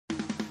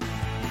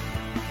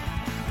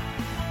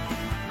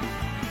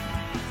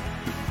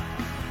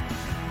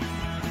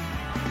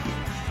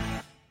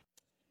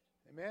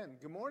Amen.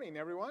 Good morning,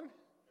 everyone.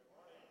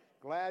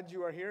 Glad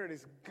you are here. It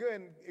is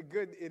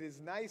good. It is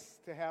nice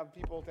to have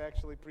people to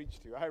actually preach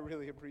to. I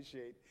really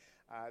appreciate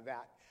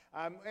that.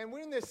 And we're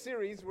in this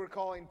series we're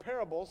calling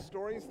Parables,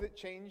 Stories That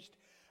Changed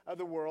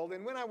the World.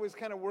 And when I was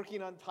kind of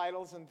working on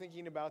titles and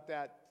thinking about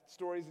that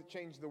Stories That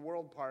Changed the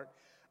World part,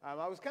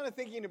 I was kind of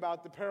thinking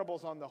about the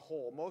parables on the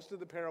whole. Most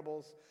of the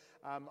parables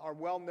are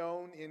well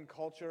known in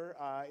culture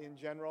in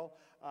general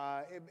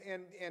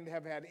and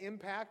have had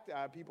impact.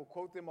 People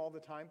quote them all the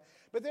time.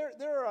 But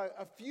there are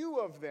a few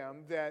of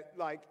them that,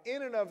 like,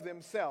 in and of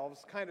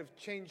themselves, kind of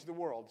changed the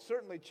world,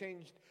 certainly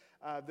changed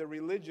the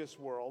religious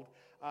world.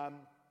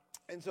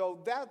 And so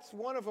that's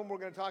one of them we're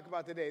going to talk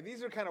about today.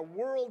 These are kind of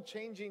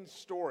world-changing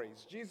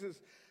stories.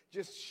 Jesus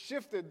just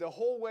shifted the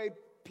whole way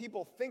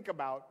people think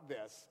about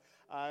this.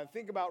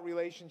 Think about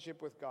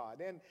relationship with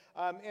God.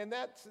 And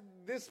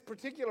this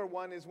particular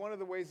one is one of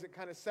the ways that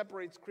kind of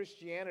separates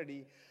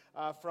Christianity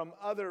from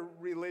other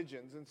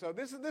religions. And so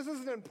this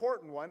is an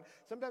important one.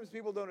 Sometimes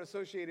people don't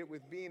associate it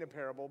with being a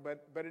parable,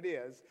 but it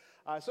is.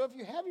 So if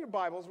you have your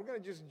Bibles, we're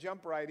going to just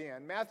jump right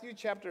in. Matthew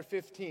chapter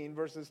 15,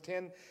 verses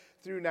 10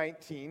 through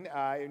 19.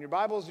 In your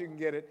Bibles, you can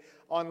get it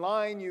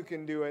online. You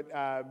can do it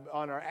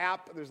on our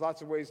app. There's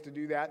lots of ways to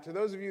do that. To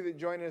those of you that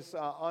join us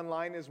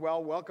online as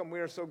well, welcome. We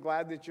are so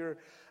glad that you're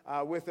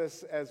with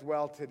us as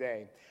well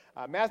today.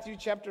 Matthew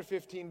chapter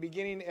 15,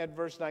 beginning at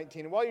verse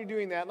 19. And while you're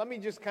doing that, let me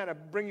just kind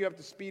of bring you up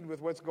to speed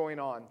with what's going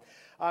on.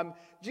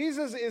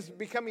 Jesus is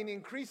becoming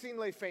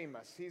increasingly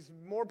famous.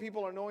 More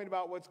people are knowing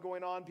about what's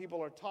going on.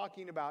 People are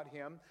talking about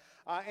him.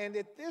 And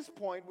at this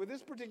point, with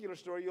this particular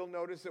story, you'll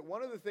notice that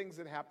one of the things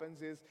that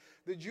happens is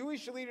the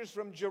Jewish leaders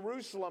from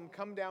Jerusalem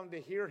come down to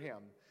hear him.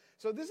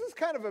 So this is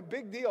kind of a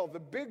big deal. The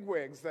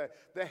bigwigs,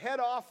 the head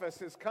office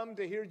has come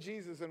to hear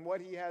Jesus and what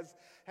he has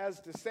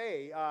to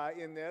say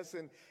in this.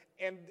 And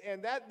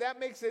that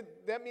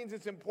means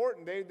it's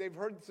important. They've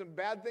heard some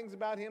bad things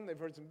about him. They've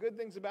heard some good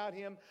things about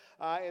him.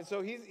 And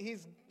so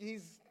he's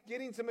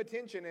getting some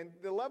attention. And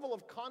the level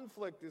of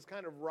conflict is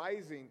kind of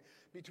rising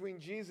between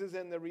Jesus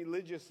and the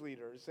religious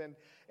leaders.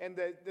 And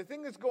the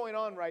thing that's going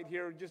on right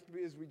here, just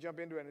as we jump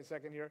into it in a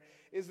second here,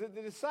 is that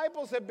the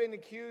disciples have been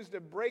accused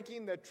of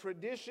breaking the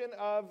tradition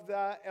of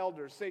the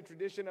elders. Say,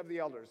 tradition of the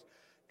elders.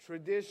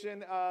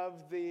 Tradition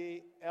of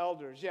the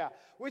elders, yeah.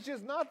 Which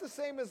is not the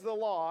same as the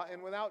law,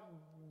 and without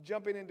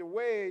jumping into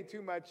way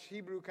too much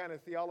Hebrew kind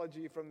of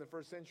theology from the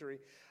first century.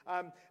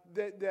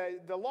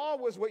 The law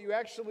was what you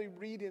actually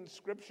read in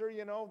Scripture,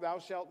 thou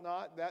shalt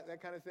not,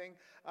 that kind of thing.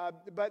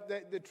 But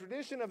the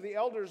tradition of the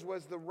elders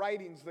was the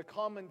writings, the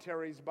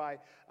commentaries by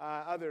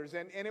others.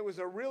 And it was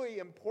a really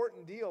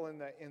important deal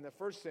in the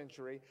first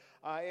century.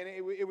 And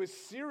it was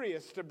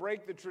serious to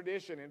break the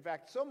tradition. In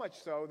fact, so much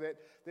so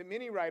that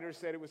many writers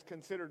said it was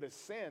considered a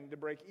sin to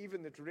break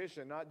even the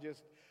tradition, not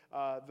just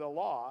the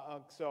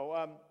law.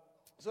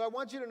 So I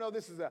want you to know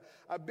this is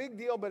a big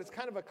deal, but it's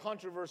kind of a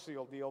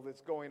controversial deal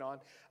that's going on.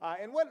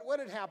 And what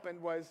had happened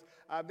was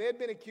they had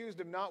been accused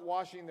of not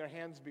washing their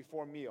hands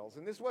before meals.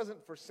 And this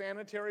wasn't for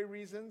sanitary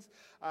reasons.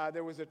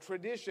 There was a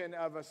tradition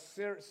of a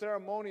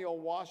ceremonial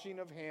washing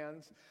of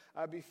hands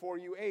before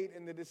you ate,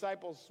 and the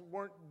disciples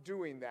weren't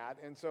doing that.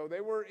 And so they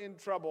were in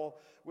trouble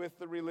with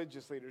the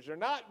religious leaders. They're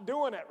not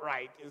doing it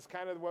right is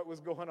kind of what was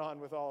going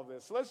on with all of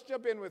this. So let's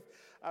jump in with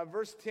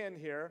verse 10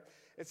 here.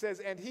 It says,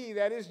 and he,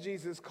 that is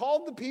Jesus,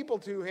 called the people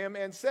to him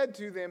and said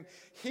to them,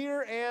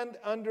 hear and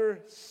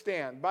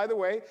understand. By the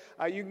way,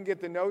 you can get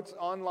the notes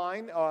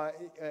online.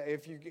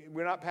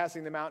 We're not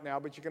passing them out now,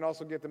 but you can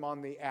also get them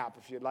on the app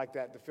if you'd like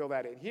that to fill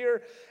that in.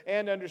 Hear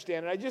and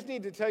understand. And I just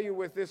need to tell you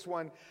with this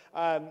one,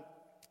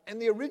 in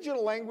the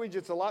original language,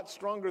 it's a lot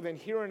stronger than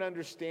hear and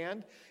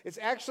understand. It's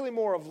actually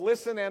more of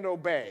listen and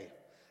obey.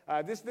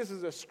 This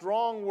is a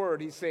strong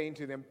word he's saying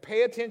to them.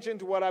 Pay attention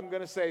to what I'm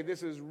going to say.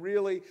 This is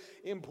really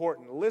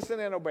important. Listen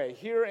and obey.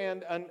 Hear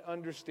and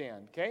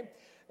understand. Okay?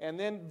 And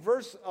then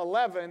verse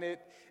 11,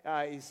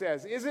 he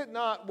says, is it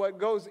not what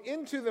goes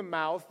into the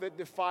mouth that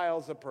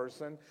defiles a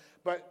person,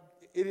 but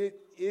it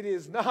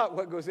is not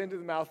what goes into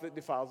the mouth that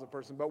defiles a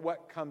person, but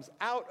what comes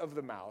out of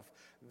the mouth.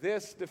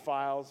 This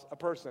defiles a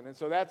person. And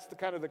so that's the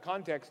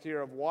context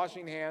here of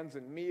washing hands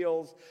and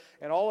meals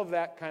and all of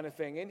that kind of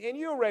thing. And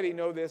you already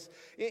know this.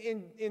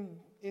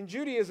 In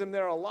Judaism,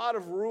 there are a lot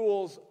of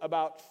rules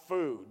about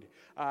food.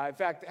 In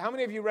fact, how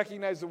many of you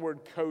recognize the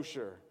word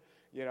kosher?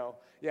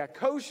 Yeah,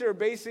 kosher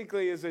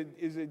basically is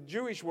a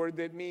Jewish word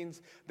that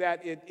means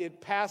that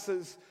it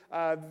passes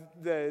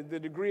the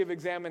degree of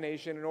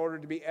examination in order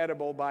to be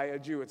edible by a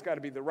Jew. It's got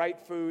to be the right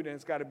food, and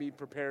it's got to be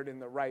prepared in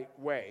the right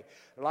way.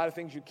 A lot of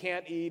things you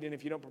can't eat, and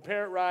if you don't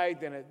prepare it right,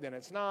 then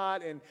it's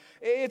not, and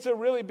it's a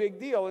really big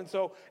deal. And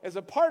so as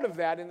a part of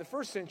that, in the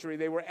first century,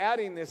 they were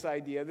adding this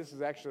idea, this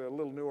is actually a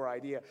little newer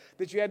idea,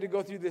 that you had to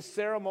go through this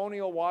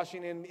ceremonial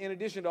washing in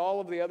addition to all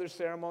of the other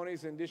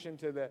ceremonies, in addition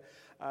to the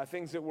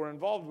things that were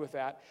involved with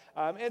that.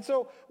 And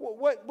so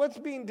what's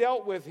being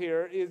dealt with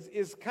here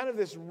is kind of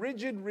this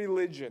rigid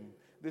religion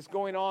that's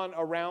going on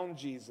around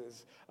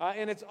Jesus.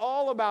 And it's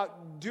all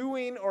about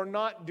doing or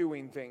not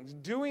doing things,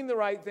 doing the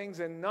right things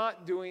and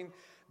not doing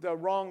the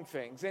wrong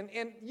things. And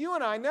you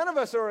and I, none of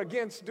us are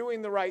against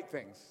doing the right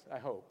things, I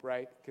hope,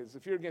 right? Because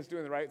if you're against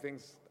doing the right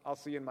things, I'll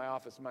see you in my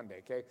office Monday,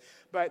 okay?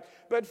 But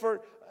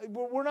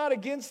we're not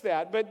against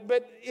that,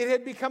 but it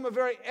had become a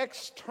very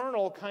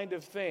external kind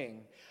of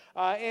thing.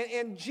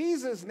 And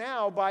Jesus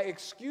now, by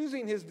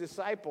excusing his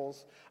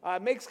disciples,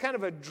 makes kind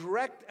of a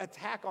direct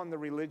attack on the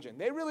religion.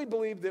 They really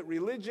believed that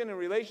religion and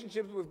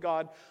relationships with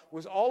God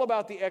was all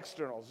about the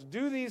externals.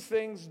 Do these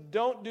things,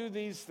 don't do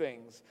these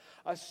things.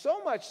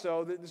 So much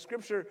so that the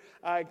scripture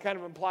kind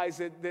of implies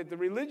that the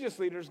religious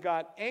leaders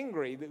got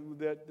angry,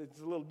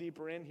 that's a little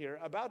deeper in here,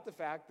 about the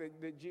fact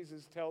that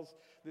Jesus tells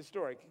this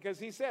story. Because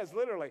he says,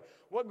 literally,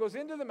 what goes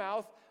into the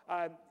mouth,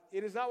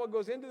 it is not what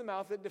goes into the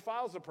mouth that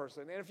defiles a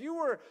person. And if you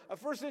were a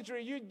first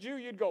century Jew,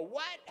 you'd go,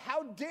 what?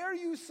 How dare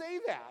you say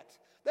that?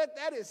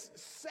 That is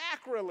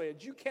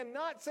sacrilege. You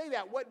cannot say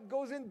that. What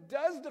goes in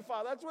does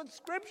defile. That's what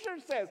Scripture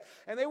says.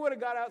 And they would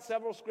have got out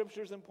several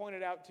scriptures and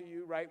pointed out to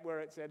you, right, where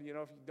it said, if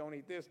you don't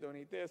eat this,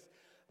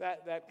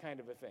 that kind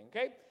of a thing.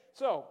 Okay?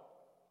 So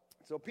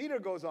Peter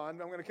goes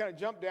on. I'm going to kind of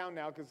jump down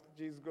now because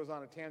Jesus goes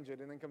on a tangent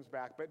and then comes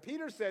back. But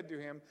Peter said to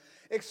him,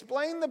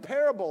 explain the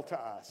parable to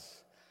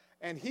us.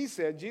 And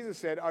Jesus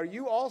said, are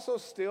you also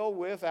still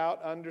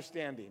without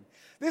understanding?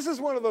 This is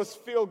one of those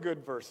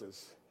feel-good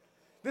verses.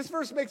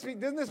 Doesn't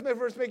this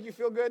verse make you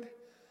feel good?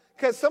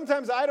 Because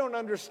sometimes I don't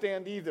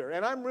understand either.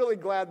 And I'm really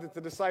glad that the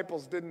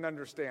disciples didn't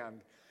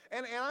understand.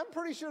 And I'm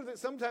pretty sure that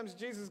sometimes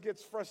Jesus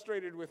gets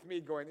frustrated with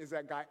me going, is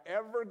that guy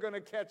ever going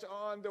to catch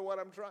on to what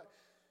I'm trying?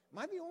 Am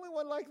I the only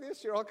one like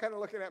this? You're all kind of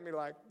looking at me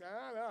like,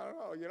 I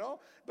don't know,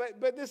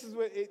 But this is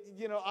what,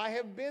 I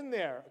have been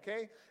there,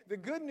 okay? The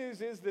good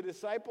news is the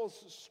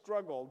disciples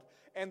struggled.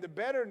 And the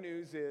better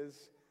news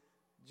is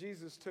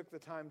Jesus took the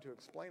time to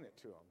explain it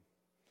to them.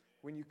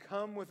 When you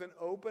come with an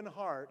open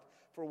heart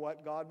for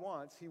what God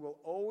wants, he will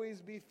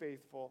always be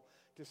faithful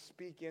to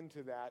speak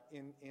into that,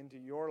 into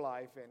your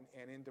life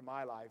and into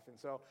my life. And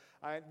so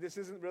this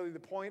isn't really the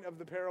point of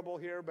the parable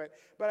here, but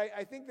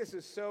I think this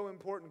is so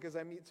important because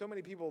I meet so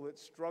many people that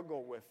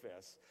struggle with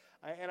this.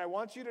 And I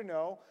want you to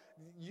know,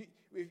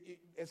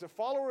 as a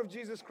follower of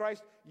Jesus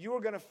Christ, you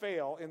are going to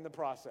fail in the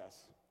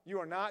process. You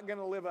are not going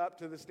to live up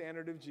to the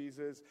standard of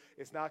Jesus.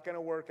 It's not going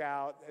to work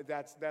out.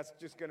 That's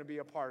just going to be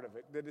a part of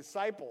it. The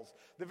disciples,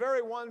 the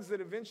very ones that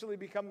eventually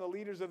become the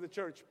leaders of the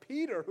church,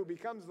 Peter, who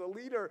becomes the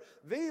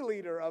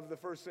leader of the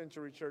first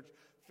century church,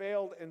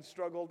 failed and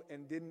struggled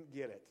and didn't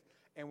get it.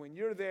 And when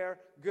you're there,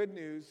 good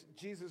news,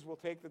 Jesus will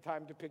take the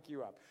time to pick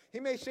you up. He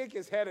may shake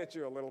his head at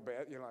you a little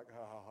bit. You're like,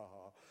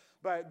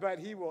 but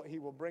he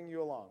will bring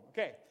you along.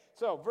 Okay,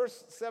 so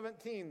verse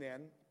 17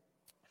 then.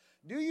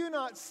 Do you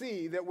not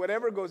see that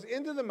whatever goes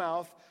into the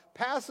mouth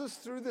passes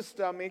through the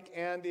stomach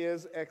and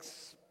is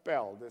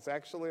expelled? It's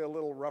actually a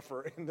little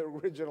rougher in the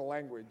original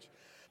language.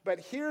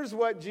 But here's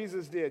what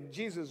Jesus did.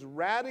 Jesus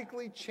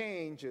radically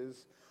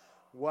changes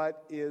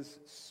what is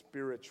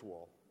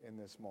spiritual in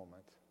this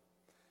moment.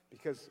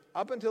 Because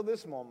up until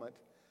this moment,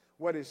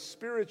 what is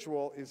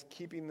spiritual is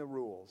keeping the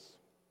rules.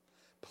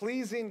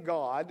 Pleasing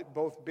God,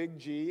 both big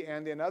G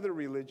and in other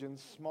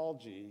religions, small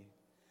g,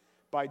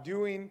 by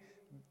doing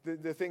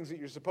the things that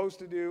you're supposed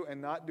to do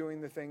and not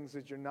doing the things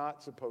that you're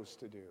not supposed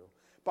to do.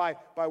 By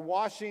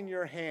washing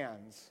your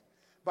hands,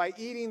 by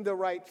eating the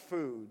right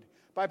food,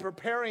 by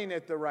preparing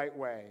it the right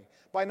way,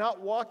 by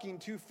not walking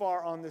too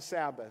far on the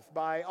Sabbath,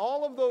 by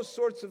all of those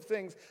sorts of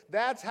things.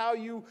 That's how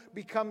you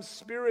become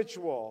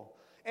spiritual.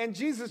 And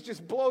Jesus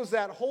just blows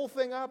that whole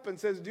thing up and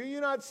says, do you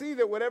not see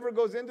that whatever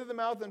goes into the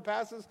mouth and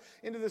passes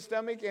into the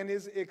stomach and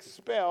is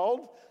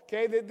expelled,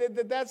 okay,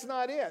 that's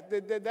not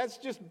it. That's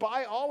just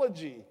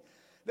biology.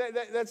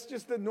 That's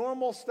just the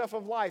normal stuff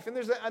of life. And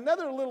there's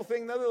another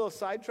little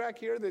sidetrack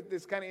here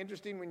that's kind of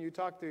interesting when you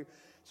talk to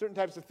certain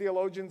types of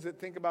theologians that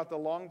think about the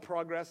long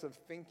progress of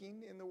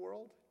thinking in the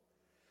world.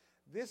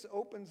 This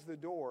opens the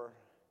door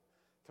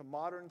to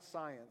modern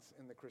science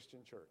in the Christian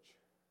church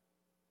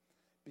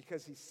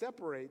because he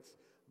separates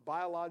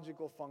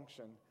biological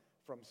function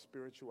from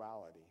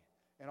spirituality.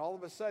 And all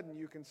of a sudden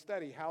you can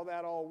study how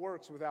that all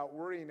works without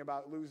worrying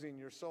about losing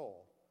your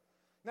soul.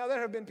 Now,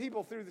 there have been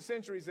people through the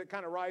centuries that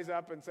kind of rise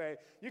up and say,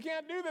 you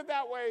can't do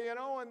that way,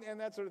 and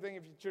that sort of thing.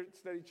 If you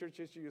study church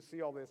history, you'll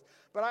see all this.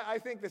 But I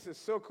think this is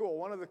so cool.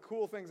 One of the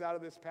cool things out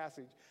of this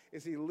passage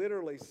is he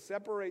literally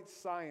separates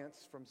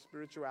science from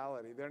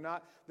spirituality. They're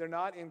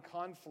not in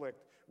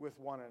conflict with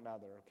one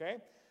another, okay?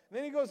 And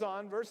then he goes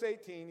on, verse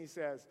 18, he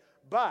says,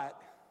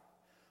 but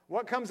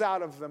what comes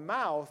out of the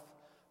mouth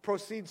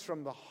proceeds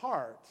from the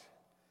heart,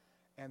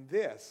 and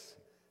this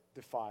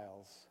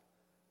defiles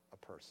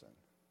a person.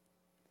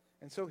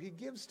 And so he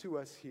gives to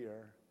us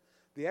here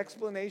the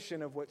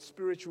explanation of what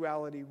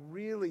spirituality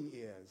really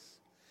is.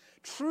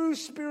 True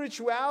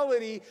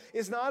spirituality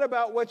is not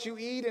about what you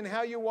eat and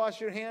how you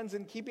wash your hands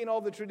and keeping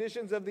all the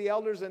traditions of the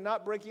elders and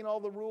not breaking all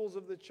the rules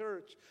of the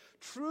church.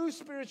 True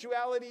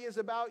spirituality is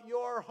about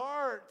your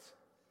heart.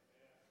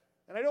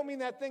 And I don't mean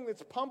that thing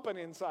that's pumping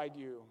inside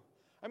you.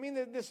 I mean,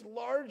 this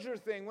larger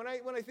thing. When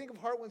I think of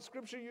heart, when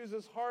Scripture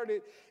uses heart,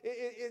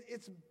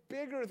 it's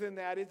bigger than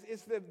that.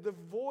 It's the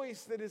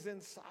voice that is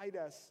inside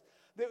us,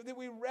 that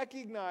we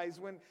recognize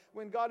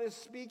when God is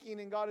speaking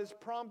and God is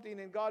prompting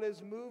and God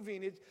is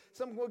moving.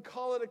 Some would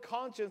call it a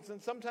conscience,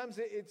 and sometimes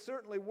it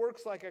certainly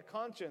works like a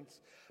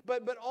conscience.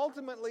 But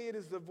ultimately, it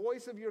is the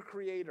voice of your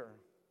Creator.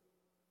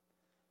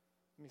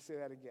 Let me say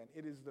that again.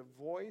 It is the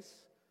voice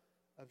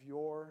of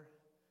your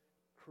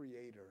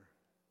Creator.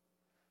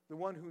 The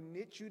one who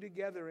knit you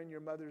together in your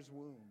mother's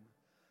womb.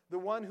 The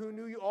one who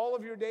knew you all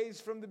of your days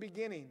from the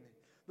beginning.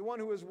 The one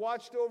who has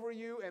watched over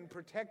you and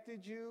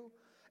protected you.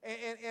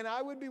 And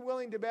I would be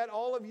willing to bet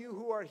all of you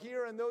who are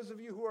here and those of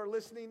you who are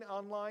listening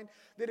online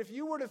that if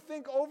you were to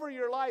think over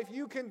your life,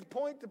 you can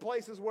point to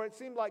places where it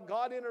seemed like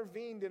God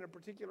intervened in a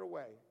particular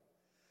way.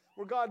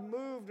 Where God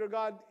moved or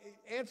God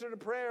answered a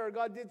prayer or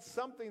God did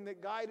something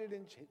that guided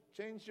and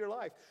changed your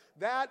life.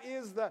 That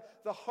is the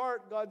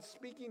heart, God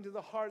speaking to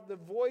the heart, the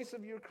voice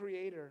of your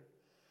Creator.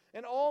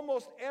 And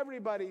almost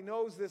everybody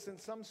knows this in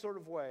some sort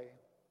of way.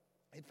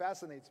 It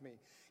fascinates me.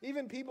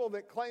 Even people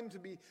that claim to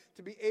be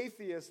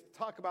atheists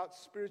talk about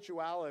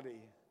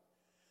spirituality.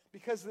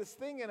 Because this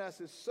thing in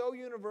us is so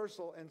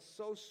universal and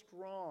so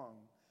strong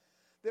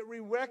that we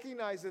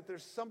recognize that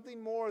there's something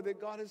more, that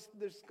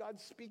there's God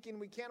speaking.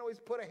 We can't always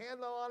put a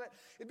handle on it.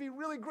 It'd be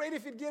really great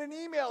if you'd get an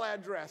email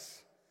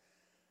address.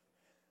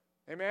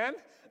 Amen?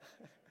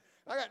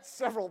 I got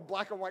several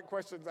black and white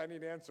questions I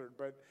need answered,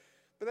 but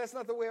that's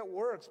not the way it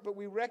works. But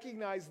we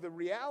recognize the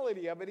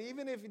reality of it,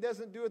 even if He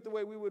doesn't do it the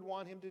way we would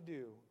want Him to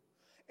do.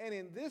 And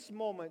in this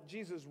moment,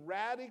 Jesus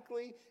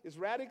is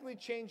radically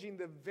changing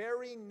the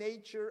very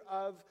nature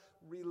of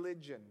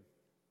religion.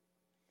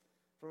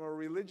 From a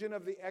religion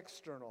of the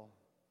external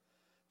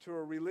to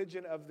a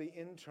religion of the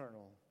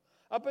internal.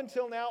 Up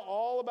until now,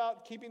 all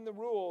about keeping the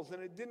rules,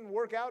 and it didn't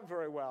work out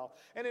very well.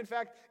 And in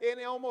fact,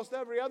 in almost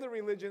every other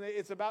religion,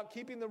 it's about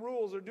keeping the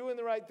rules or doing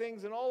the right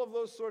things and all of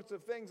those sorts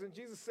of things. And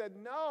Jesus said,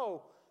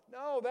 no,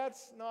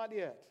 that's not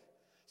it.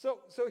 So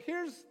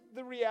here's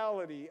the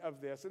reality of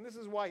this, and this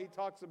is why He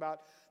talks about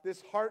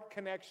this heart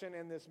connection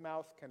and this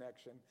mouth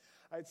connection.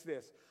 It's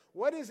this.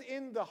 What is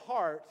in the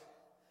heart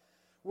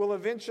will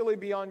eventually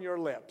be on your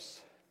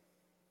lips.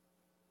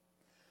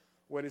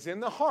 What is in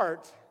the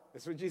heart,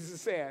 that's what Jesus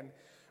is saying,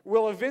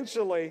 will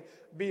eventually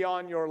be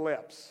on your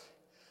lips,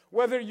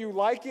 whether you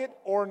like it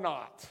or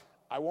not.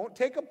 I won't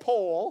take a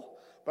poll,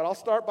 but I'll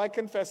start by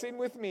confessing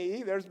with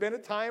me. There's been a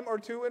time or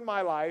two in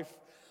my life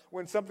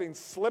when something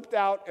slipped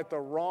out at the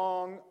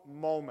wrong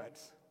moment.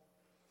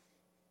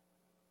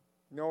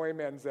 No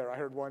amens there. I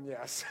heard one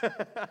yes.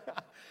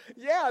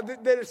 Yeah,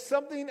 there's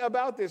something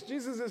about this.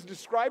 Jesus is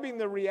describing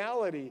the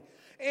reality.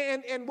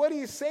 And what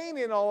He's saying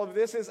in all of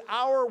this is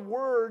our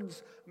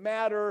words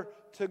matter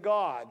to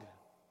God.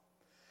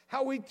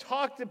 How we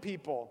talk to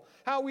people,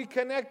 how we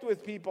connect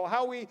with people,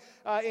 how we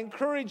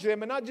encourage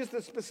them, and not just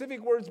the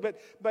specific words,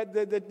 but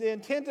the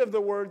intent of the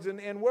words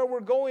and where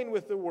we're going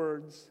with the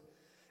words.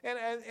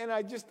 And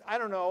I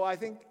don't know, I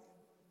think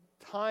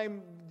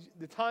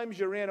the times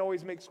you're in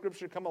always make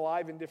Scripture come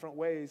alive in different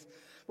ways.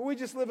 But we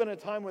just live in a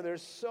time where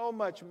there's so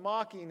much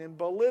mocking and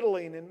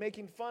belittling and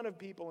making fun of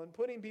people and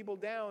putting people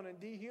down and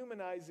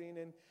dehumanizing.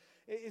 And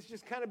it's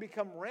just kind of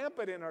become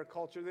rampant in our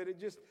culture that it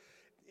just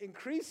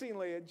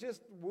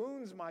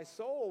wounds my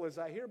soul as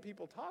I hear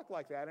people talk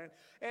like that.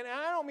 And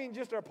I don't mean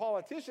just our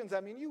politicians. I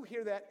mean, you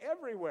hear that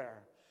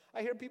everywhere.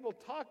 I hear people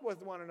talk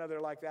with one another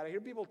like that. I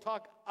hear people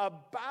talk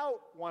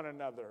about one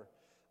another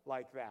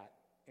like that.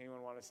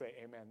 Anyone want to say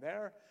amen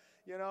there?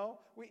 You know,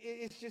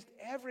 it's just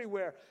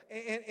everywhere.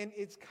 And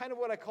it's kind of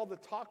what I call the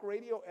talk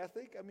radio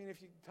ethic. I mean,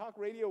 if you talk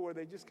radio where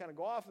they just kind of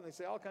go off and they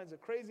say all kinds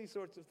of crazy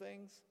sorts of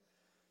things.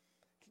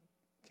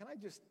 Can I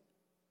just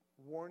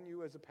warn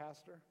you as a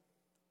pastor?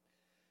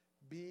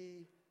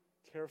 Be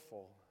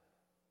careful.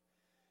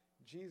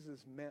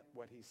 Jesus meant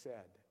what He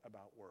said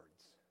about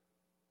words.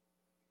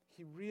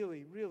 He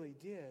really, really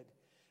did.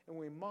 And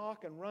we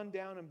mock and run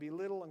down and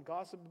belittle and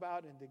gossip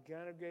about and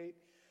denigrate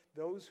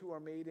those who are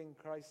made in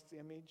Christ's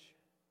image.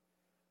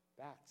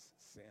 That's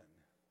sin.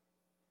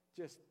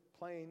 Just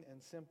plain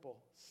and simple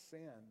sin.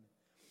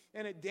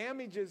 And it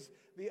damages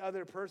the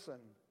other person.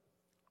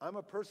 I'm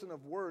a person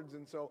of words,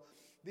 and so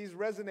these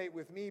resonate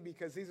with me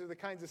because these are the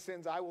kinds of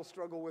sins I will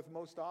struggle with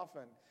most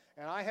often.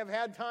 And I have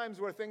had times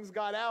where things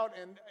got out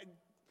and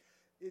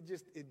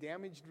it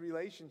damaged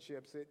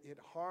relationships. It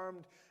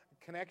harmed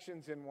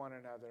connections in one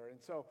another.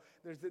 And so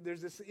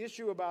there's this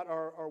issue about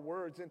our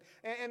words.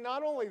 And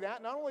not only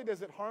that, not only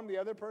does it harm the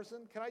other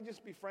person, can I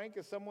just be frank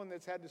as someone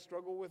that's had to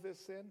struggle with this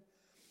sin?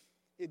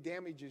 It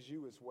damages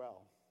you as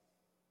well.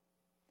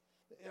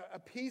 A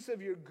piece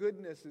of your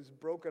goodness is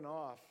broken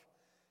off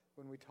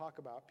when we talk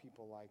about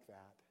people like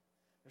that.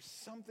 There's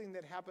something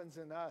that happens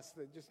in us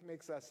that just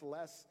makes us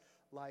less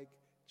like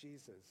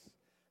Jesus.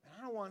 And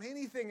I don't want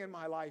anything in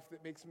my life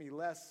that makes me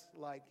less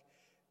like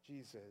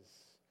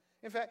Jesus.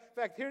 In fact,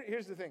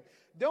 here's the thing.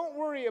 Don't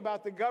worry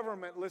about the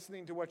government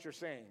listening to what you're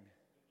saying.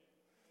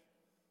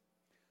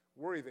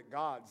 Worry that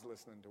God's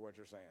listening to what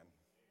you're saying.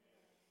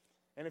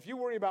 And if you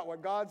worry about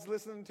what God's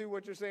listening to,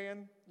 what you're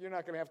saying, you're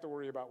not going to have to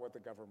worry about what the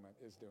government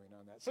is doing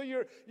on that. So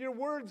your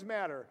words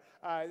matter.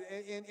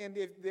 And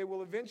if they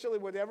will eventually,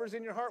 whatever's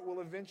in your heart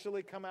will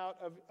eventually come out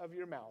of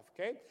your mouth,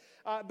 okay?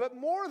 But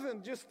more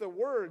than just the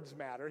words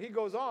matter, he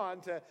goes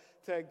on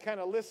to kind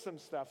of list some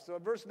stuff. So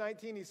in verse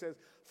 19 he says,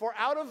 for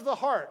out of the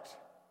heart,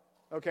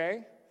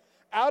 okay?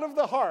 Out of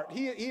the heart.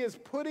 He is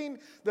putting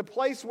the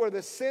place where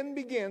the sin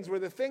begins, where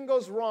the thing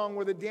goes wrong,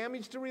 where the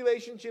damage to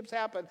relationships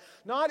happen,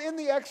 not in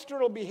the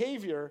external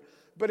behavior,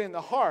 but in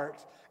the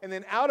heart. And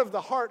then out of the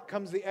heart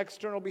comes the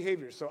external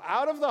behavior. So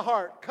out of the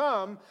heart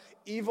come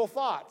evil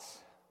thoughts,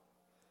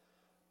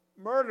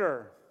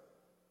 murder,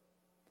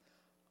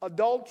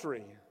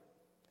 adultery,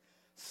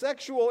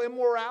 sexual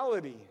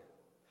immorality,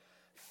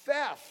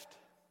 theft,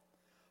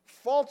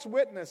 false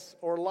witness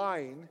or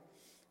lying,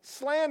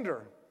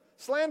 slander.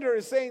 Slander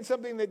is saying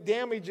something that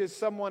damages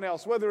someone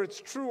else, whether it's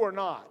true or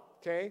not,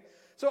 okay?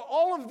 So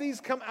all of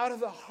these come out of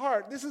the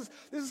heart. This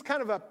is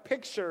kind of a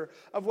picture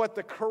of what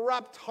the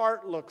corrupt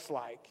heart looks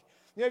like.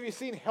 You know, have you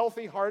seen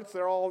healthy hearts?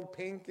 They're all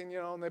pink and,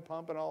 and they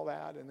pump and all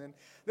that. And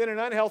then an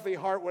unhealthy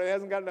heart where it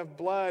hasn't got enough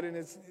blood and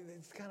it's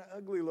kind of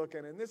ugly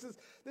looking. And this is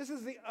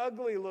the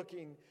ugly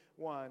looking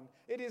one.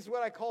 It is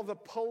what I call the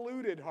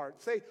polluted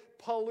heart. Say,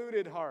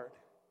 polluted heart.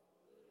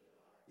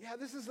 Yeah,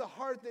 this is the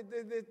heart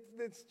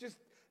that's just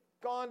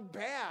gone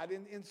bad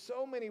in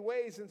so many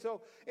ways. And so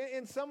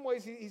in some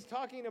ways he's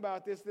talking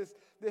about this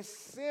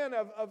sin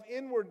of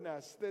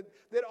inwardness,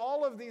 that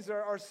all of these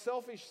are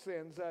selfish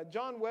sins.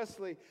 John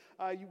Wesley,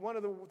 one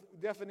of the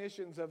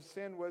definitions of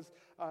sin was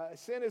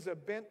sin is a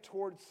bent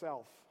towards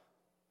self.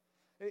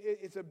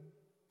 It's a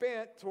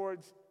bent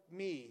towards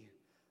me,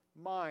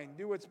 mine,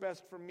 do what's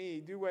best for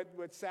me, do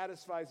what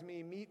satisfies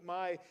me, meet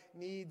my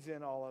needs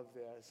in all of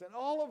this. And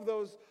all of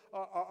those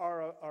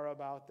are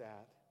about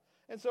that.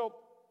 And so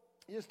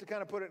just to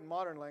kind of put it in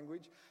modern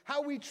language,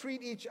 how we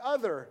treat each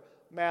other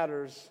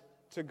matters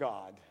to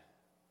God.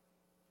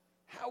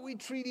 How we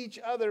treat each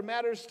other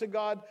matters to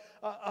God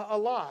a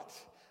lot.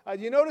 Do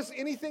you notice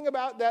anything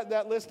about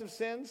that list of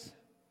sins?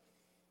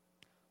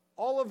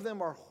 All of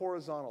them are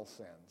horizontal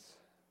sins.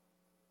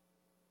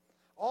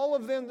 All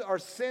of them are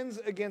sins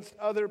against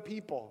other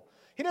people.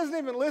 He doesn't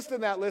even list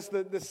in that list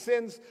the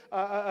sins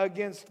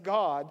against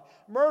God.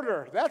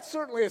 Murder, that's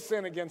certainly a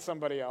sin against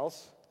somebody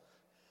else.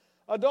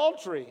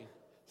 Adultery,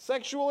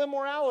 sexual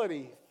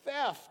immorality,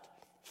 theft,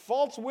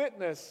 false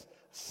witness,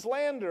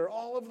 slander,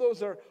 all of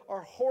those are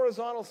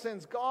horizontal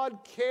sins. God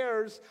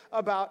cares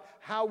about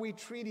how we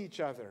treat each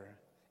other.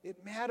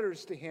 It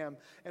matters to him,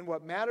 and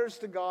what matters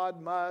to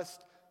God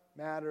must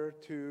matter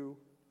to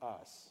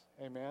us.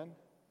 Amen?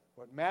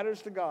 What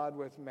matters to God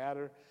must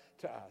matter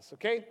to us.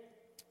 Okay?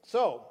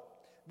 So,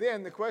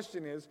 then the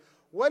question is,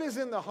 what is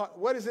in the heart?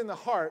 What is in the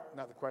heart?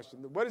 Not the question.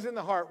 What is in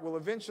the heart will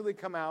eventually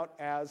come out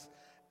as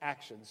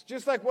actions.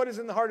 Just like what is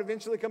in the heart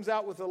eventually comes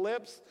out with the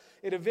lips,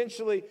 it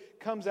eventually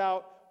comes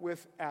out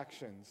with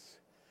actions.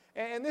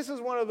 And this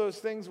is one of those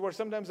things where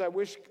sometimes I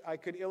wish I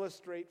could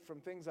illustrate from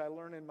things I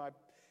learn in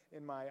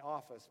my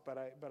office, but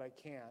I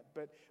can't.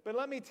 But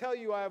let me tell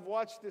you, I have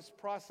watched this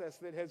process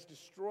that has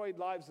destroyed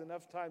lives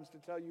enough times to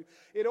tell you,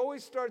 it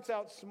always starts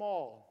out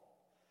small.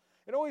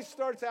 It always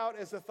starts out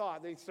as a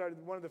thought.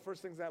 One of the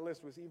first things on that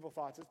list was evil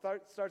thoughts. It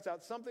starts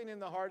out something in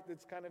the heart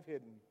that's kind of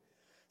hidden.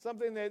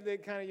 Something that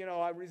kind of,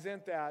 I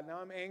resent that. Now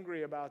I'm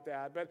angry about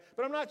that. But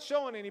I'm not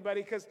showing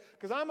anybody because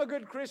I'm a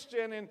good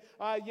Christian. And,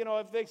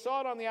 if they saw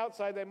it on the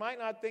outside, they might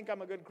not think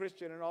I'm a good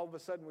Christian. And all of a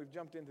sudden we've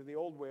jumped into the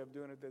old way of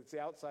doing it. That it's the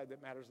outside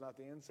that matters, not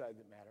the inside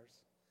that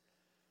matters.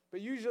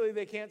 But usually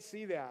they can't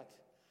see that.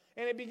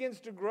 And it begins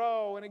to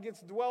grow and it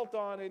gets dwelt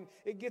on and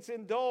it gets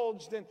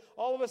indulged. And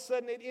all of a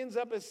sudden it ends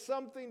up as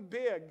something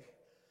big.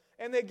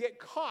 And they get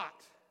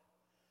caught.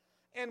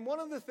 And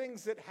one of the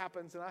things that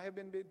happens, and I have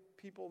been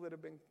people that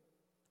have been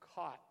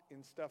caught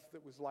in stuff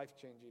that was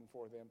life-changing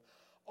for them.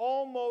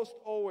 Almost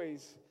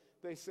always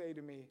they say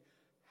to me,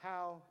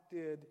 how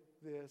did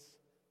this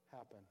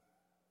happen?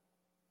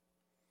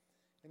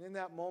 And in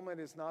that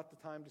moment is not the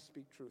time to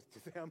speak truth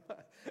to them.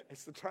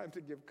 It's the time to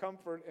give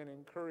comfort and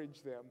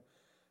encourage them.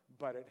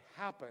 But it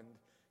happened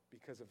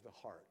because of the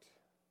heart.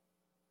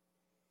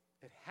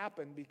 It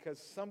happened because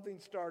something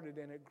started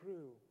and it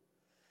grew.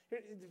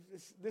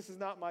 This is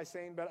not my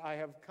saying, but I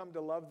have come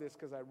to love this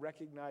because I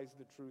recognize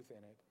the truth in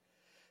it.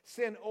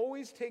 Sin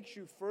always takes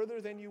you further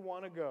than you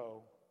want to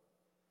go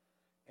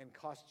and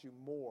costs you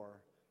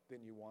more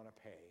than you want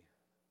to pay.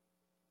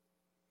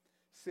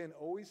 Sin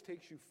always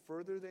takes you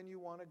further than you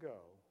want to go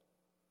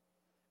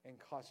and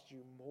costs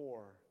you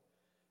more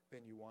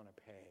than you want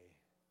to pay.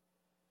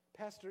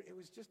 Pastor, it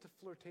was just a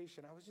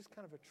flirtation. I was just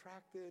kind of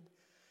attracted,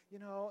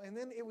 and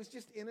then it was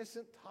just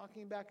innocent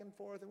talking back and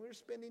forth, and we were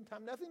spending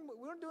time. We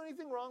weren't doing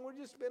anything wrong. We're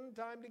just spending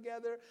time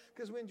together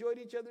because we enjoyed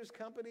each other's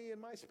company,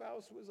 and my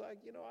spouse was like,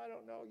 I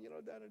don't know,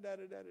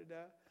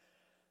 da-da-da-da-da-da.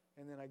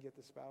 And then I get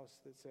the spouse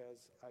that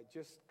says, I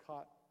just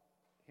caught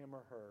him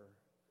or her,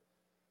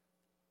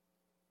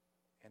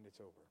 and it's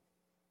over.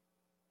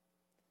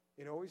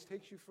 It always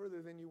takes you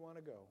further than you want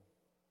to go.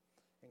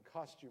 and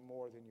cost you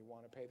more than you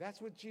want to pay.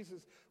 That's what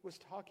Jesus was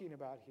talking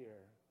about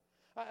here.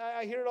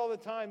 I hear it all the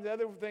time. The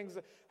other things,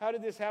 how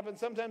did this happen?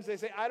 Sometimes they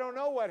say, I don't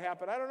know what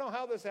happened. I don't know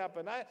how this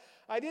happened.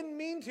 I didn't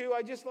mean to.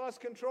 I just lost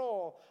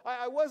control.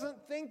 I wasn't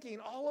thinking.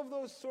 All of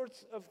those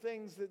sorts of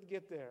things that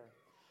get there.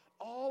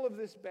 All of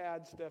this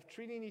bad stuff,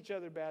 treating each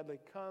other badly,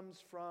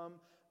 comes from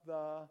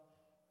the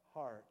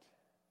heart.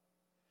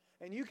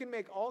 And you can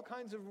make all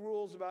kinds of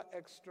rules about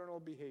external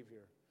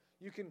behavior.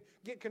 You can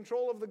get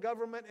control of the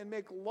government and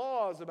make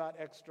laws about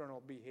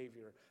external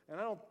behavior. And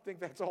I don't think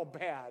that's all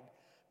bad.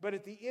 But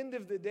at the end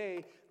of the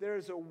day, there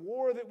is a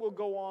war that will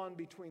go on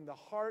between the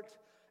heart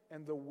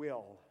and the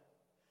will.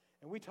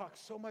 And we talk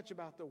so much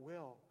about the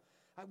will.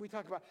 We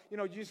talk about,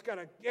 you just got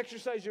to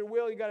exercise your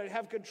will. You got to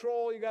have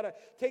control. You got to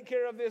take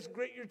care of this,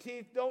 grit your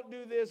teeth, don't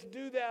do this,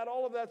 do that,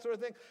 all of that sort of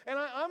thing. And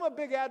I'm a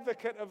big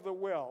advocate of the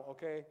will,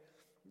 okay?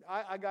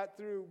 I got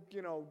through,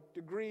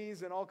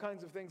 degrees and all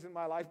kinds of things in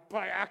my life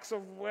by acts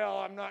of will.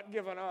 I'm not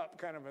giving up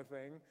kind of a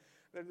thing.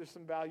 There's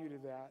some value to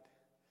that.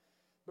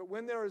 But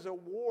when there is a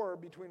war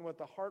between what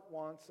the heart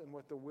wants and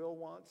what the will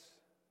wants,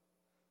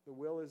 the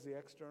will is the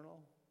external,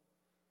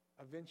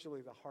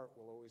 eventually the heart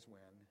will always win.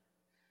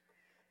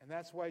 And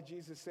that's why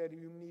Jesus said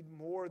you need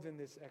more than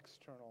this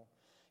external.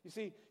 You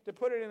see, to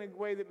put it in a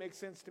way that makes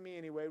sense to me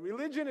anyway,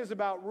 religion is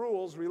about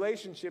rules,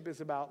 relationship is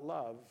about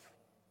love.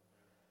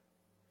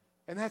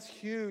 And that's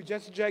huge.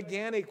 That's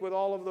gigantic with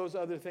all of those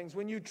other things.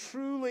 When you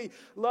truly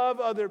love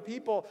other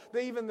people,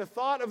 even the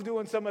thought of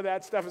doing some of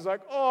that stuff is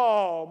like,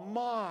 oh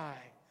my.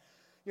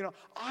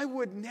 I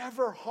would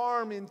never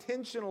harm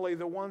intentionally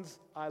the ones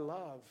I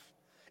love.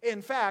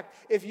 In fact,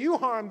 if you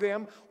harm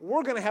them,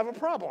 we're going to have a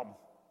problem.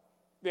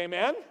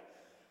 Amen?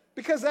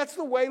 Because that's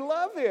the way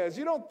love is.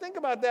 You don't think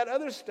about that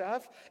other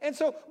stuff. And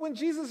so when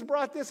Jesus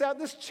brought this out,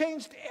 this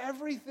changed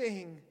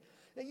everything.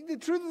 The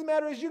truth of the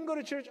matter is you can go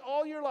to church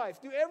all your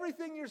life, do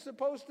everything you're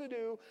supposed to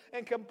do,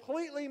 and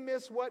completely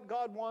miss what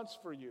God wants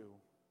for you.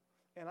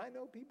 And I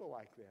know people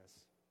like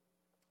this.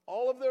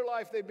 All of their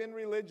life they've been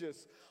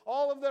religious.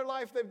 All of their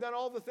life they've done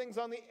all the things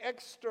on the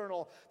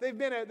external. They've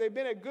been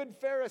a good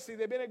Pharisee.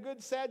 They've been a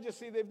good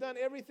Sadducee. They've done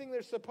everything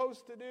they're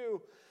supposed to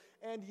do.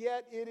 And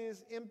yet it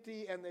is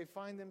empty and they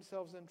find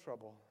themselves in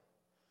trouble.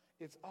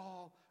 It's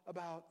all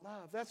about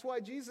love. That's why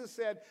Jesus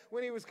said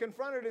when he was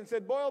confronted and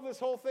said, boil this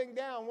whole thing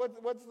down.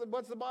 What's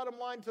the bottom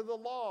line to the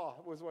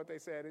law was what they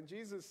said. And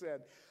Jesus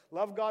said,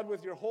 love God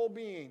with your whole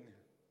being.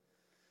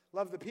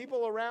 Love the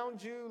people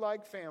around you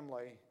like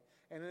family.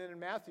 And then in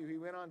Matthew, he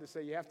went on to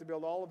say, you have to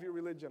build all of your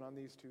religion on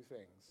these two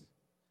things.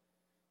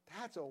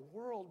 That's a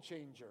world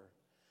changer.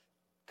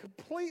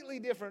 Completely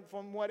different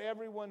from what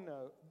everyone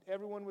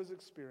was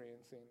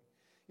experiencing.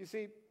 You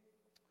see,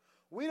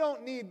 we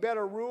don't need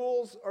better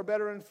rules or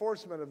better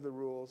enforcement of the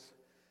rules.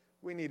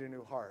 We need a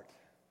new heart.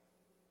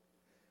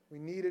 We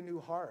need a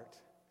new heart.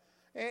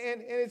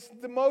 And it's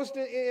the most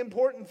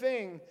important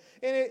thing.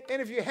 And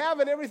if you have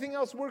it, everything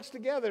else works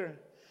together.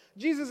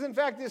 Jesus, in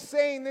fact, is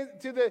saying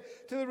to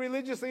the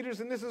religious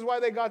leaders, and this is why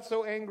they got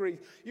so angry,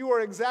 you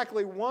are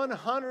exactly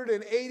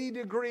 180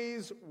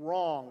 degrees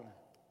wrong.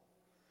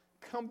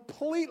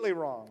 Completely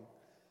wrong.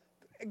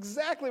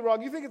 Exactly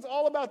wrong. You think it's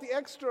all about the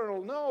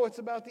external. No, it's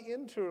about the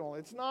internal.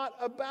 It's not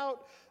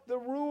about the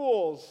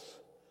rules.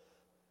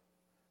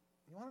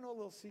 You want to know a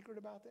little secret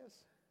about this?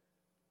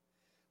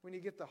 When you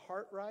get the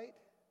heart right,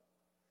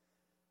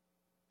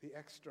 the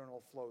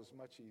external flows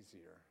much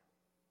easier.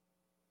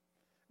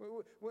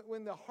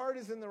 When the heart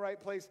is in the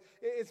right place,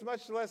 it's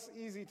much less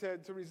easy to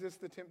resist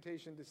the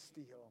temptation to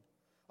steal.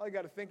 All you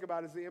got to think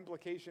about is the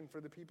implication for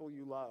the people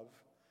you love.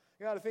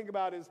 You got to think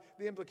about is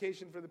the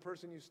implication for the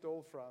person you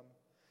stole from.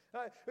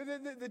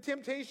 The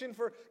temptation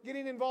for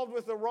getting involved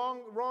with the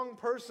wrong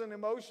person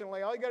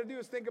emotionally. All you got to do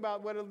is think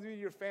about what it'll do to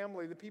your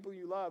family, the people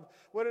you love,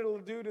 what it'll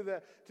do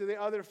to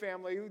the other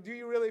family. Do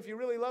you really, if you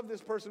really love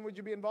this person, would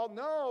you be involved?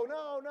 No.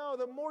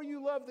 The more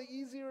you love, the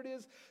easier it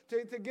is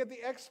to get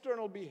the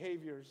external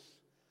behaviors.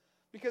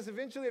 Because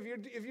eventually,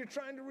 if you're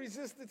trying to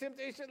resist the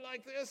temptation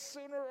like this,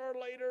 sooner or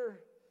later,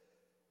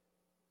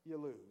 you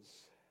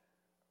lose.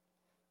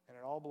 And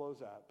it all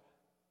blows up.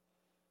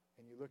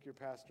 And you look your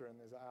pastor in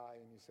his eye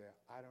and you say,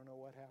 I don't know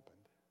what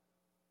happened.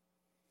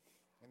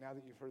 And now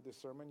that you've heard this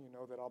sermon, you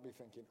know that I'll be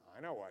thinking, I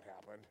know what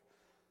happened.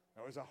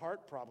 There was a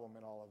heart problem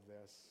in all of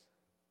this.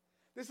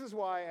 This is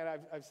why, and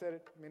I've said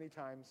it many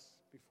times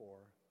before,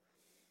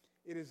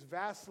 it is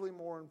vastly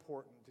more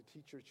important to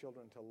teach your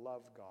children to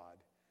love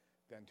God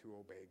than to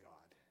obey God.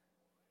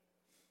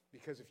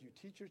 Because if you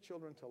teach your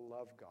children to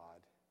love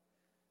God,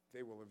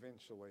 they will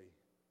eventually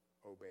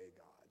obey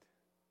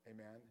God.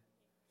 Amen?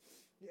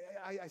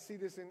 Yeah, I see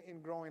this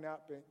in growing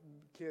up.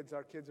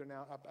 Our kids are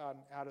now up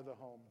out of the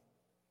home,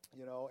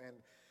 and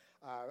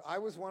I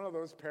was one of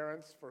those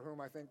parents for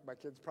whom I think my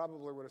kids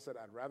probably would have said,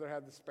 I'd rather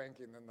have the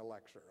spanking than the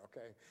lecture,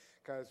 okay?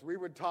 Because we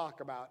would talk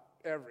about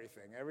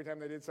everything. Every time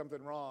they did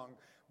something wrong,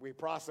 we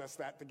processed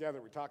that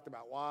together. We talked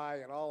about why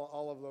and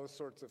all of those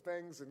sorts of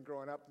things. And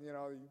growing up,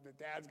 the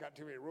dad's got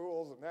too many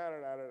rules and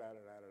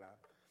da-da-da-da-da-da-da-da.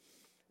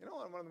 You know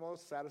what one of the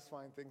most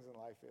satisfying things in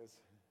life is?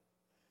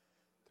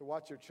 to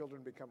watch your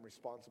children become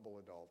responsible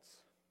adults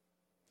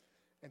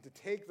and to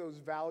take those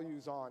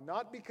values on,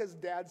 not because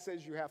dad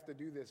says you have to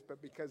do this,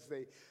 but because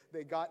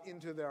they got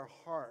into their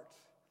heart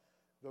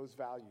those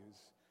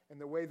values, and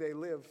the way they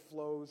live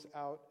flows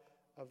out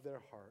of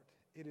their heart.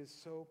 It is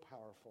so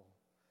powerful.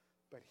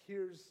 But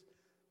here's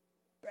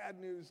bad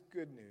news,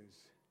 good news.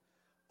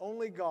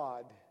 Only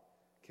God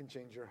can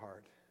change your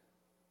heart.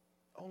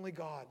 Only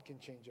God can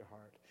change your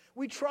heart.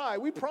 We try.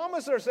 We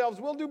promise ourselves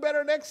we'll do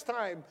better next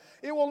time.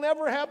 It will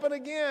never happen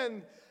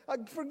again.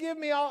 Forgive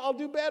me, I'll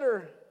do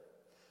better.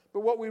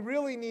 But what we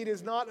really need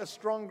is not a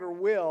stronger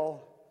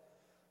will,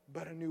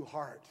 but a new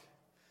heart.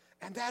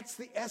 And that's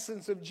the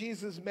essence of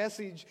Jesus'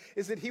 message,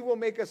 is that he will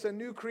make us a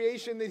new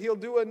creation, that he'll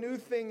do a new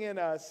thing in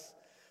us,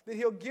 that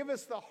he'll give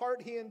us the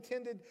heart he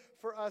intended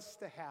for us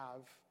to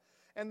have.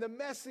 And the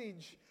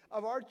message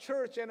of our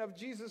church and of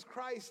Jesus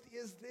Christ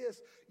is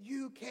this: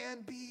 you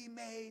can be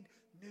made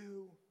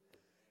new.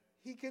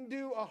 He can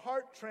do a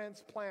heart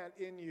transplant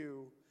in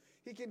you.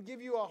 He can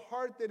give you a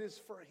heart that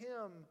is for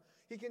him.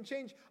 He can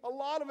change a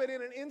lot of it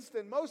in an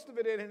instant, most of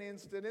it in an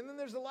instant. And then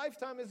there's a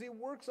lifetime as he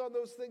works on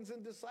those things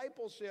in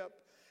discipleship.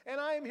 And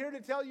I am here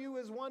to tell you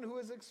as one who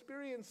has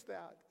experienced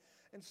that,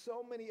 and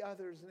so many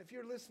others. And if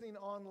you're listening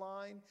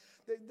online,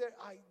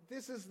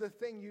 this is the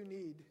thing you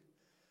need.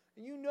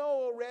 And you know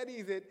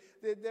already that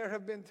there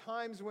have been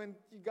times when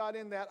you got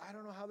in that, I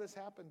don't know how this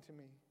happened to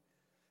me.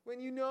 When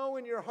you know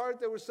in your heart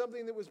there was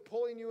something that was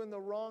pulling you in the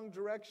wrong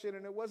direction,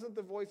 and it wasn't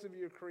the voice of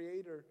your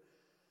Creator.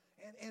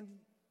 And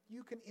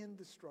you can end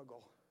the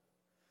struggle.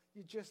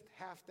 You just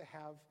have to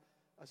have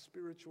a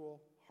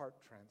spiritual heart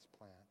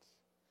transplant.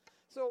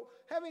 So,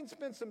 having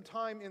spent some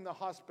time in the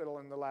hospital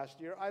in the last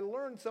year, I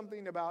learned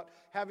something about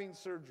having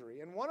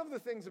surgery. And one of the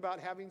things about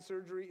having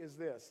surgery is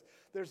this: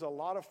 there's a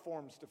lot of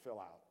forms to fill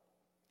out.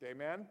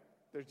 Amen?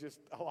 There's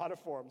just a lot of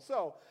forms.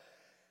 So,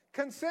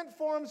 consent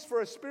forms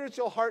for a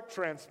spiritual heart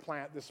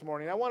transplant this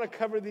morning. I want to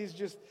cover these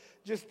just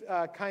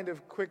kind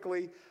of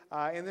quickly,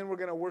 and then we're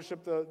going to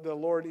worship the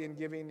Lord in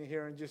giving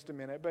here in just a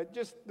minute. But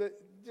just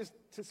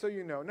so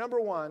you know, number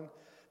one,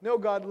 know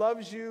God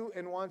loves you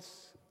and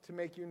wants to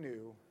make you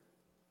new.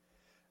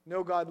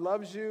 Know God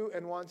loves you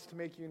and wants to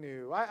make you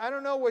new. I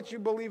don't know what you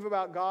believe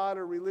about God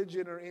or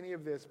religion or any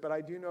of this, but I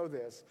do know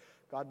this: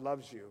 God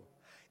loves you.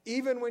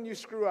 Even when you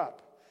screw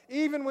up,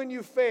 even when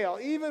you fail,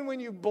 even when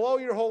you blow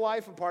your whole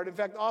life apart. In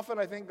fact, often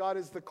I think God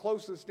is the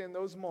closest in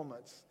those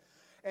moments.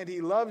 And he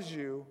loves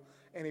you,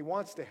 and he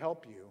wants to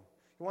help you.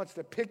 He wants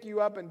to pick you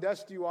up and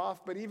dust you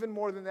off. But even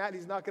more than that,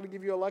 he's not going to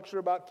give you a lecture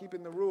about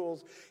keeping the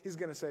rules. He's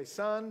going to say,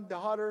 son,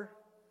 daughter,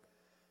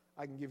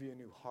 I can give you a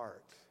new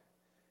heart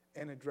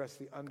and address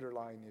the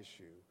underlying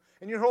issue.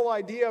 And your whole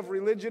idea of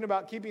religion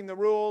about keeping the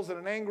rules and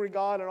an angry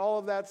God and all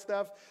of that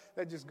stuff,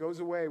 that just goes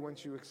away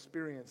once you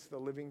experience the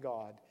living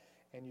God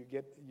and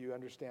you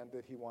understand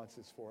that he wants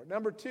this for it.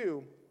 Number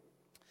two,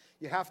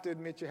 you have to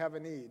admit you have a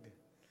need.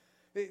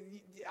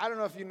 I don't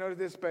know if you know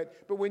this, but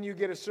when you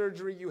get a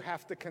surgery, you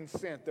have to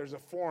consent. There's a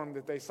form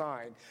that they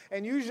sign.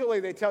 And usually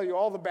they tell you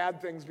all the bad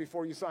things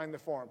before you sign the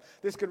form.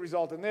 This could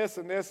result in this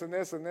and this and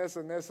this and this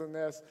and this and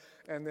this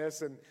and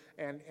this.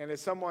 And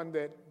as someone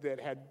that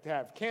had to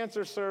have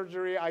cancer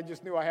surgery, I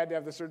just knew I had to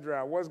have the surgery.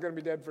 I was going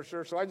to be dead for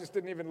sure, so I just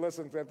didn't even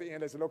listen. At the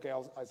end, I said, okay,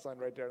 I signed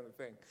right there on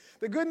the thing.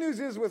 The good news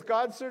is with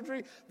God's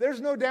surgery,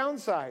 there's no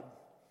downside.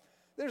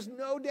 There's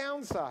no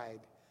downside.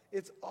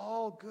 It's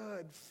all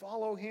good.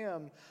 Follow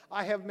him.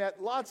 I have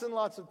met lots and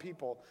lots of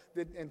people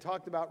and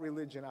talked about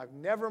religion. I've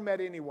never met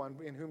anyone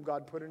in whom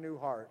God put a new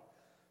heart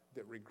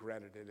that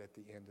regretted it at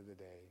the end of the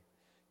day.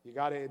 You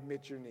got to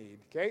admit your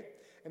need, okay?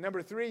 And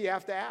number three, you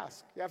have to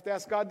ask. You have to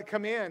ask God to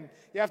come in.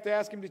 You have to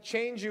ask him to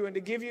change you and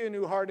to give you a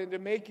new heart and to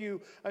make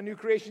you a new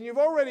creation. You've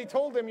already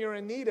told him you're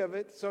in need of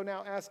it, so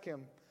now ask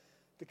him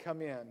to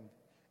come in,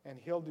 and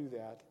he'll do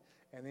that.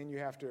 And then you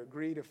have to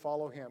agree to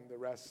follow him the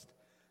rest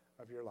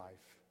of your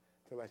life,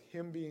 to let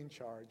him be in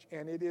charge.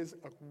 And it is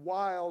a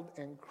wild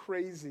and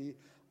crazy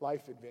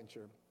life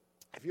adventure.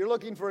 If you're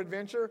looking for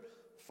adventure,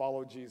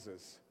 follow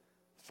Jesus.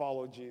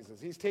 Follow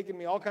Jesus. He's taken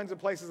me all kinds of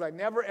places I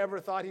never, ever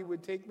thought he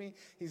would take me.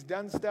 He's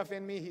done stuff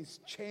in me. He's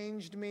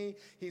changed me.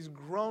 He's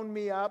grown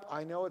me up.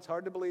 I know it's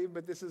hard to believe,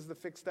 but this is the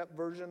fixed up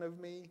version of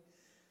me.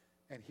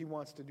 And he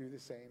wants to do the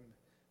same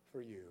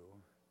for you.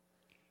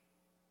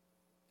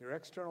 Your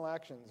external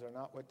actions are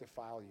not what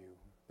defile you.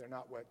 They're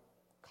not what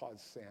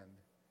cause sin.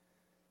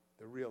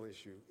 The real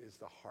issue is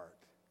the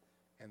heart.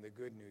 And the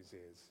good news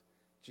is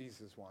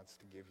Jesus wants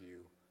to give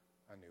you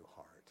a new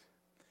heart.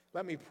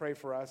 Let me pray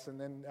for us, and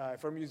then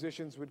if our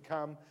musicians would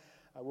come,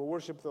 we'll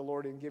worship the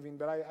Lord in giving.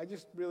 But I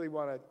just really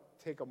want to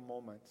take a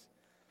moment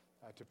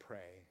to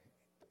pray.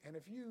 And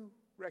if you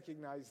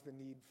recognize the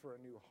need for a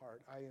new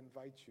heart, I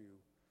invite you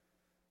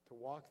to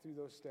walk through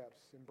those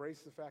steps.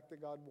 Embrace the fact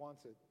that God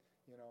wants it.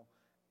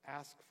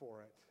 Ask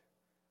for it.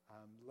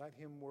 Let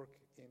him work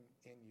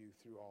in you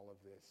through all of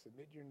this.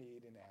 Admit your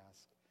need and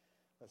ask.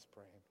 Let's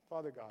pray.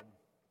 Father God,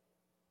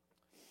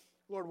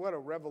 Lord, what a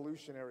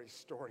revolutionary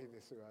story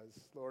this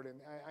was, Lord. And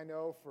I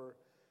know for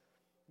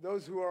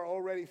those who are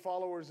already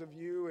followers of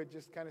you, it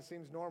just kind of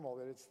seems normal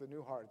that it's the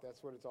new heart.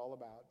 That's what it's all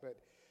about.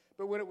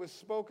 But when it was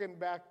spoken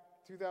back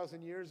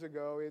 2,000 years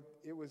ago,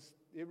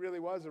 it really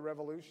was a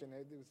revolution.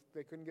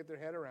 They couldn't get their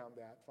head around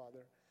that,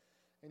 Father.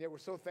 And yet we're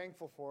so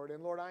thankful for it.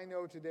 And Lord, I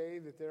know today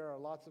that there are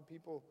lots of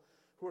people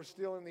who are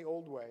still in the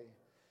old way.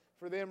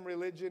 For them,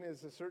 religion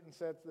is a certain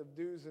set of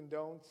do's and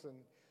don'ts and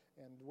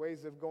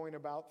ways of going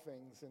about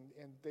things.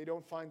 And they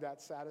don't find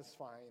that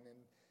satisfying.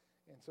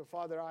 And so,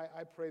 Father,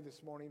 I pray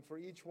this morning for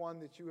each one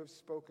that you have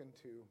spoken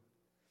to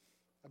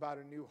about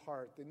a new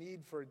heart, the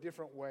need for a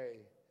different way.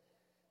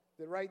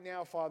 That right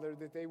now, Father,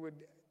 that they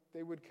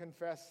would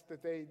confess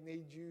that they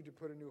need you to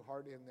put a new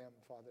heart in them,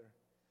 Father.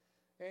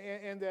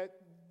 And that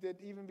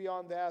even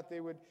beyond that, they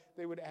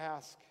would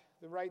ask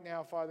that right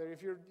now, Father,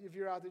 if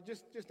you're out there,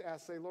 just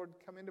ask, say, Lord,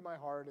 come into my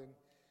heart and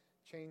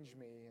change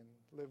me and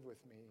live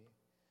with me.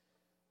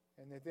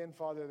 And that then,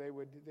 Father, they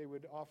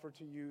would offer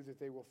to you that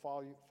they will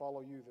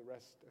follow you the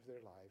rest of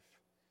their life.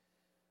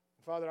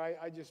 Father,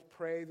 I just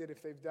pray that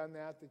if they've done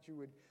that you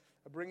would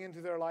bring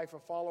into their life a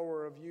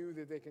follower of you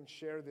that they can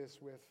share this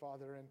with,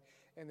 Father,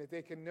 and that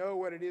they can know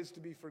what it is to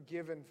be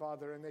forgiven,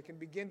 Father, and they can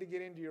begin to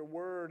get into your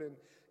word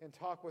and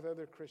talk with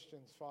other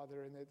Christians,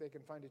 Father, and that they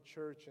can find a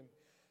church and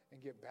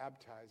get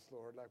baptized,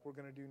 Lord, like we're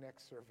going to do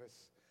next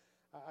service.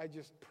 I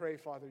just pray,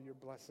 Father, your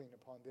blessing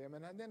upon them.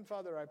 And then,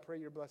 Father, I pray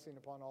your blessing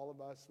upon all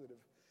of us that have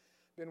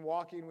been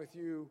walking with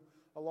you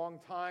a long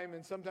time,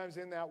 and sometimes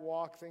in that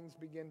walk things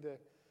begin to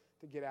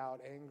get out.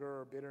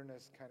 Anger or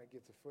bitterness kind of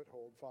gets a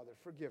foothold. Father,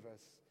 forgive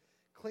us.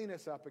 Clean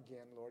us up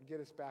again, Lord. Get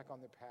us back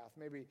on the path.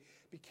 Maybe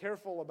be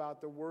careful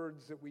about the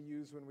words that we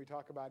use when we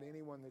talk about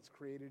anyone that's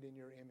created in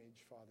your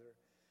image, Father.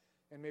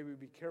 And maybe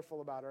be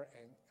careful about our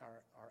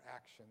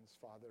actions,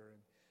 Father,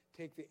 and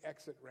take the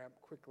exit ramp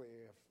quickly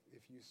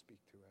if you speak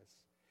to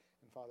us.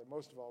 And Father,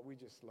 most of all, we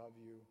just love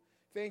you.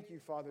 Thank you,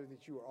 Father,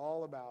 that you are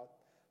all about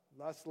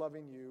us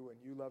loving you and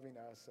you loving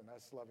us and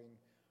us loving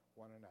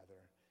one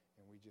another.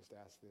 And we just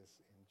ask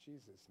this in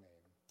Jesus'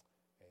 name.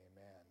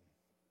 Amen.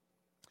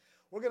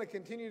 We're going to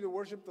continue to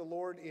worship the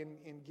Lord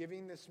in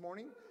giving this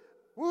morning.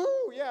 Woo!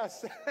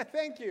 Yes,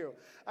 thank you.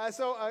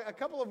 So a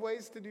couple of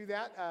ways to do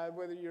that,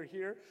 whether you're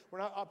here. We're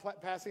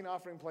not passing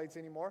offering plates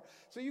anymore.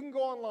 So you can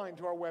go online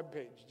to our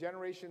webpage,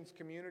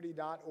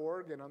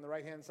 generationscommunity.org, and on the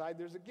right-hand side,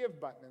 there's a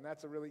give button, and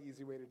that's a really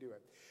easy way to do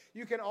it.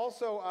 You can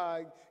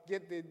also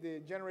get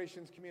the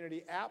Generations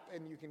Community app,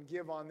 and you can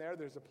give on there.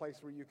 There's a place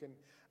where you can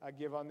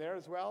give on there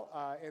as well,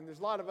 and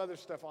there's a lot of other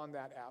stuff on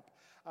that app.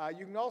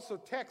 You can also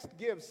text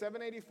GIVE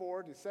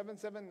 784 to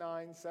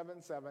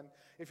 77977.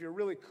 If you're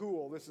really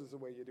cool, this is the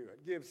way you do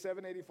it. Give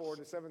 784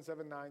 to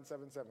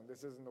 77977.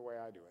 This isn't the way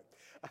I do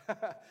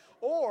it.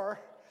 Or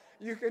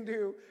you can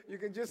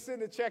just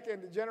send a check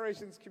into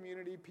Generations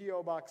Community,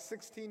 P.O. Box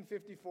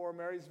 1654,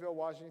 Marysville,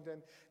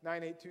 Washington,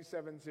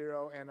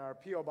 98270, and our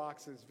P.O.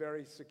 Box is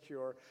very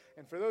secure.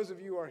 And for those of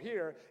you who are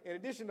here, in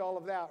addition to all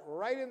of that,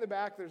 right in the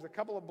back, there's a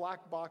couple of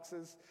black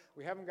boxes.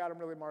 We haven't got them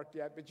really marked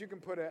yet, but you can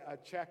put a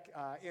check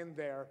in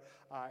there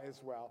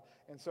as well.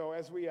 And so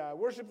as we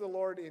worship the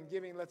Lord in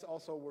giving, let's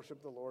also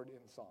worship the Lord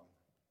in song.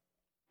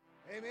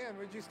 Amen.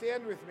 Would you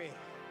stand with me?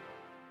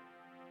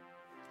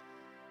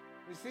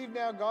 Receive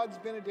now God's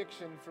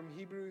benediction from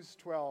Hebrews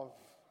 12.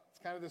 It's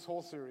kind of this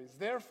whole series.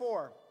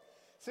 Therefore,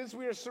 since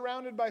we are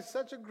surrounded by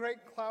such a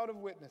great cloud of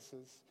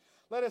witnesses,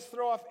 let us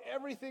throw off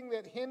everything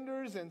that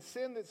hinders and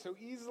sin that so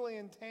easily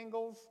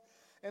entangles,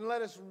 and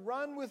let us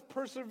run with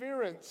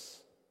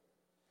perseverance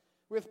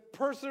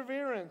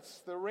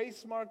the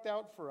race marked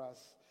out for us,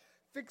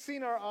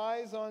 fixing our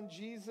eyes on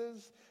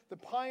Jesus, the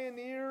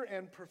pioneer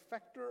and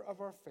perfecter of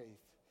our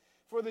faith.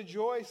 For the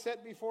joy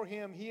set before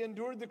him, he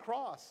endured the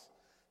cross,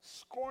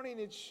 scorning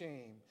its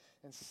shame,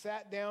 and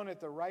sat down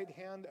at the right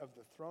hand of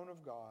the throne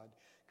of God.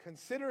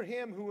 Consider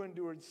him who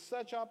endured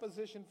such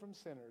opposition from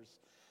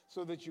sinners,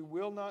 so that you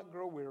will not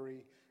grow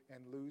weary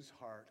and lose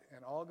heart.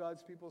 And all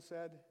God's people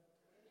said,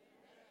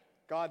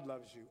 God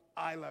loves you.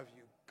 I love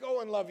you.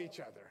 Go and love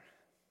each other.